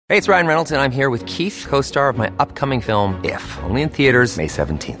Hey, it's Ryan Reynolds, and I'm here with Keith, co-star of my upcoming film, If, only in theaters May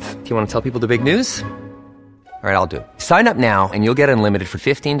 17th. Do you want to tell people the big news? All right, I'll do it. Sign up now and you'll get unlimited for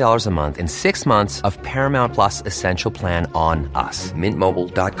 $15 a month and 6 months of Paramount Plus Essential Plan on us.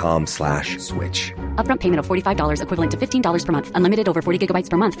 MintMobile.com/switch. Upfront payment of $45 equivalent to $15 per month. Unlimited over 40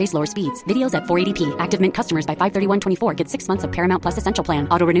 gigabytes per month. Face lower speeds. Videos at 480p. Active Mint customers by 531.24 get 6 months of Paramount Plus Essential Plan.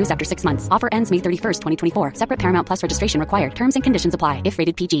 Auto renews after 6 months. Offer ends May 31st, 2024. Separate Paramount Plus registration required. Terms and conditions apply if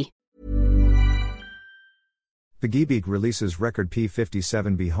rated PG. Pag-IBIG releases record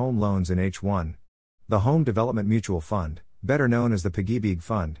P57B home loans in H1. The Home Development Mutual Fund, better known as the Pag-IBIG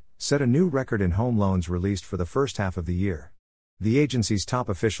Fund, set a new record in home loans released for the first half of the year. The agency's top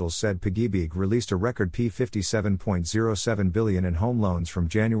officials said Pag-IBIG released a record P57.07 billion in home loans from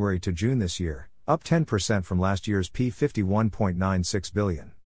January to June this year, up 10% from last year's P51.96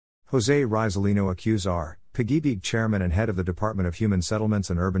 billion. Jose Rizalino Acuzar, Pag-IBIG chairman and head of the Department of Human Settlements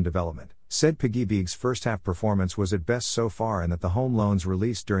and Urban Development, said Pag-IBIG's first-half performance was at best so far and that the home loans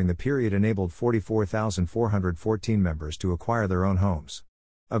released during the period enabled 44,414 members to acquire their own homes.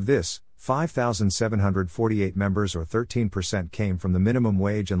 Of this, 5,748 members or 13% came from the minimum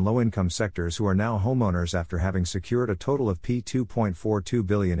wage and low-income sectors who are now homeowners after having secured a total of P2.42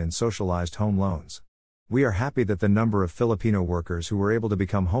 billion in socialized home loans. We are happy that the number of Filipino workers who were able to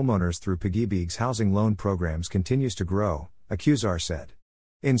become homeowners through Pag-IBIG's housing loan programs continues to grow, Acuzar said.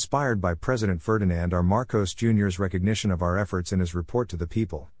 Inspired by President Ferdinand R. Marcos Jr.'s recognition of our efforts in his report to the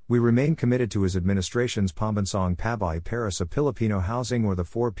people, we remain committed to his administration's Pambansang Pabahay para sa Pilipino Housing or the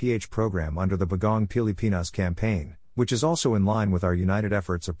 4PH program under the Bagong Pilipinas campaign, which is also in line with our united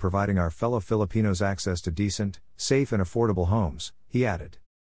efforts of providing our fellow Filipinos access to decent, safe and affordable homes, he added.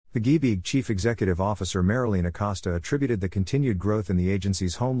 Pag-IBIG Chief Executive Officer Marilyn Acosta attributed the continued growth in the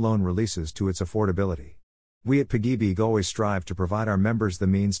agency's home loan releases to its affordability. We at Pag-IBIG always strive to provide our members the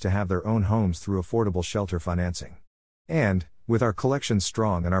means to have their own homes through affordable shelter financing. And, with our collections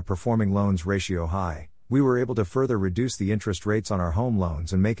strong and our performing loans ratio high, we were able to further reduce the interest rates on our home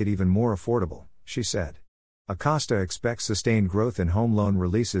loans and make it even more affordable, she said. Acosta expects sustained growth in home loan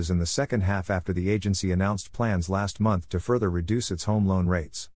releases in the second half after the agency announced plans last month to further reduce its home loan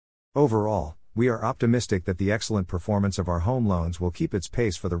rates. Overall, we are optimistic that the excellent performance of our home loans will keep its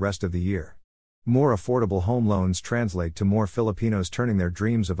pace for the rest of the year. More affordable home loans translate to more Filipinos turning their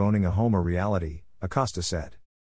dreams of owning a home a reality, Acosta said.